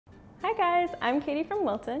Hi guys, I'm Katie from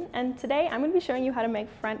Wilton, and today I'm going to be showing you how to make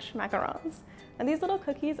French macarons. Now these little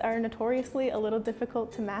cookies are notoriously a little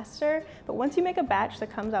difficult to master, but once you make a batch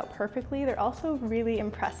that comes out perfectly, they're also really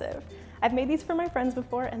impressive. I've made these for my friends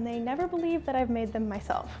before and they never believe that I've made them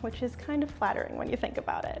myself, which is kind of flattering when you think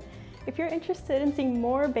about it. If you're interested in seeing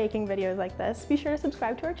more baking videos like this, be sure to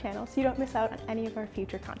subscribe to our channel so you don't miss out on any of our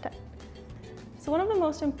future content. So one of the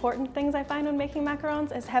most important things I find when making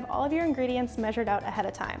macarons is to have all of your ingredients measured out ahead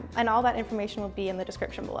of time, and all that information will be in the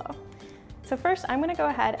description below. So first, I'm going to go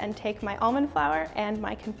ahead and take my almond flour and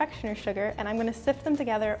my confectioner's sugar, and I'm going to sift them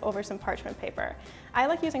together over some parchment paper. I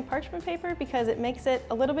like using parchment paper because it makes it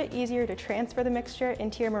a little bit easier to transfer the mixture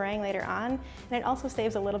into your meringue later on, and it also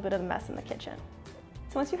saves a little bit of the mess in the kitchen.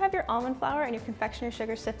 So once you have your almond flour and your confectioner's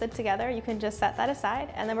sugar sifted together, you can just set that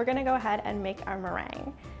aside, and then we're going to go ahead and make our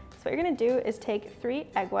meringue. So what you're going to do is take 3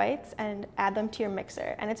 egg whites and add them to your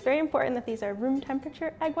mixer. And it's very important that these are room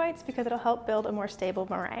temperature egg whites because it'll help build a more stable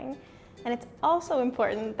meringue. And it's also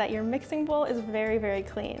important that your mixing bowl is very, very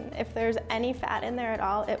clean. If there's any fat in there at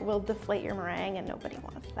all, it will deflate your meringue and nobody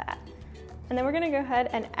wants that. And then we're going to go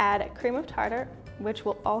ahead and add cream of tartar, which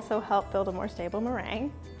will also help build a more stable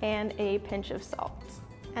meringue, and a pinch of salt.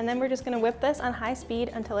 And then we're just going to whip this on high speed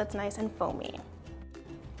until it's nice and foamy.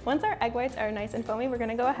 Once our egg whites are nice and foamy, we're going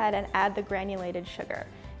to go ahead and add the granulated sugar.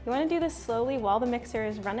 You want to do this slowly while the mixer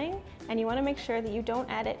is running, and you want to make sure that you don't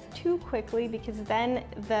add it too quickly because then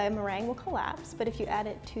the meringue will collapse, but if you add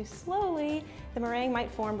it too slowly, the meringue might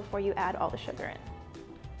form before you add all the sugar in.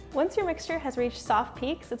 Once your mixture has reached soft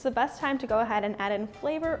peaks, it's the best time to go ahead and add in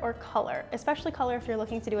flavor or color, especially color if you're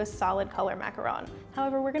looking to do a solid color macaron.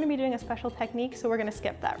 However, we're going to be doing a special technique, so we're going to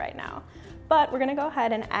skip that right now. But we're going to go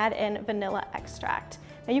ahead and add in vanilla extract.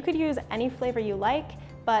 Now you could use any flavor you like,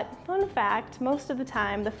 but fun fact, most of the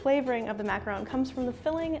time the flavoring of the macaron comes from the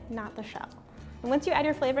filling, not the shell. And once you add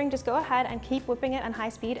your flavoring, just go ahead and keep whipping it on high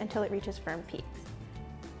speed until it reaches firm peaks.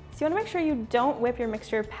 So you want to make sure you don't whip your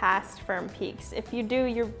mixture past firm peaks. If you do,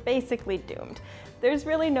 you're basically doomed. There's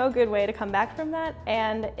really no good way to come back from that,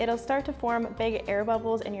 and it'll start to form big air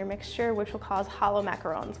bubbles in your mixture, which will cause hollow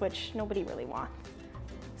macarons, which nobody really wants.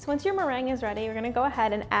 So once your meringue is ready, we're going to go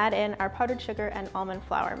ahead and add in our powdered sugar and almond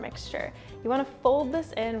flour mixture. You want to fold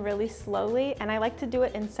this in really slowly, and I like to do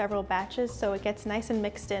it in several batches so it gets nice and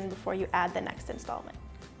mixed in before you add the next installment.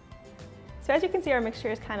 So as you can see, our mixture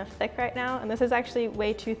is kind of thick right now, and this is actually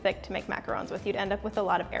way too thick to make macarons with. You'd end up with a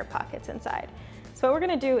lot of air pockets inside. So what we're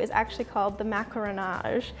going to do is actually called the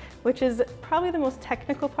macaronage, which is probably the most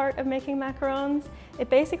technical part of making macarons. It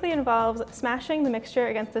basically involves smashing the mixture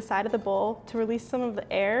against the side of the bowl to release some of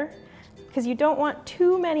the air, because you don't want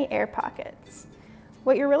too many air pockets.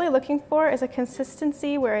 What you're really looking for is a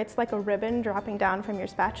consistency where it's like a ribbon dropping down from your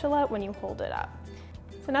spatula when you hold it up.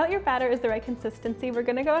 So now that your batter is the right consistency, we're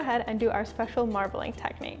going to go ahead and do our special marbling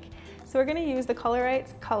technique. So we're going to use the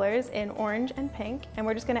Colorites colors in orange and pink, and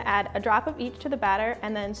we're just going to add a drop of each to the batter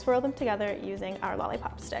and then swirl them together using our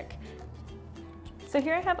lollipop stick. So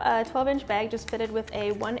here I have a 12-inch bag just fitted with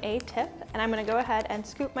a 1A tip, and I'm going to go ahead and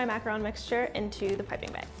scoop my macaron mixture into the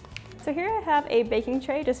piping bag. So here I have a baking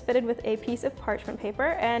tray just fitted with a piece of parchment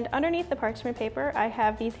paper, and underneath the parchment paper I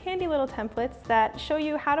have these handy little templates that show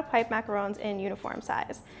you how to pipe macarons in uniform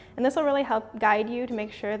size. And this will really help guide you to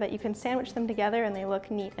make sure that you can sandwich them together and they look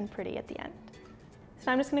neat and pretty at the end.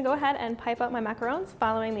 So I'm just going to go ahead and pipe out my macarons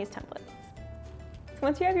following these templates. So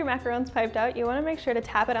once you have your macarons piped out, you want to make sure to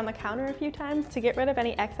tap it on the counter a few times to get rid of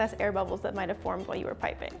any excess air bubbles that might have formed while you were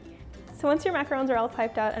piping. So once your macarons are all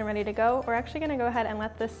piped out and ready to go, we're actually going to go ahead and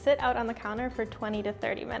let this sit out on the counter for 20 to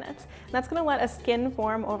 30 minutes. And that's going to let a skin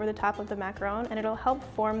form over the top of the macaron, and it'll help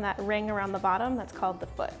form that ring around the bottom that's called the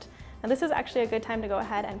foot. Now this is actually a good time to go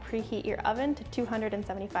ahead and preheat your oven to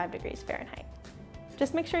 275 degrees Fahrenheit.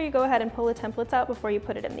 Just make sure you go ahead and pull the templates out before you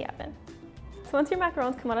put it in the oven. So once your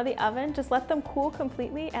macarons come out of the oven, just let them cool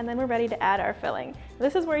completely, and then we're ready to add our filling.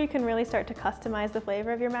 This is where you can really start to customize the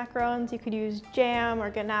flavor of your macarons. You could use jam or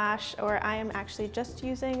ganache, or I am actually just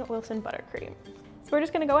using Wilton buttercream. So we're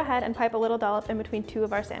just going to go ahead and pipe a little dollop in between 2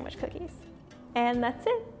 of our sandwich cookies. And that's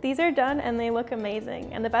it. These are done and they look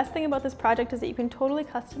amazing. And the best thing about this project is that you can totally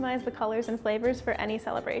customize the colors and flavors for any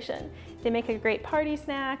celebration. They make a great party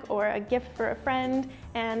snack or a gift for a friend.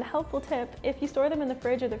 And helpful tip, if you store them in the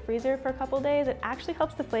fridge or the freezer for a couple days, it actually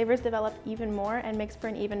helps the flavors develop even more and makes for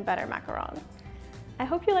an even better macaron. I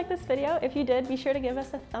hope you liked this video. If you did, be sure to give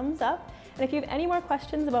us a thumbs up. And if you have any more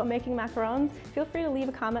questions about making macarons, feel free to leave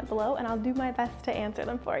a comment below and I'll do my best to answer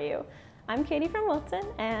them for you. I'm Katie from Wilton,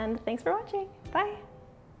 and thanks for watching. Bye!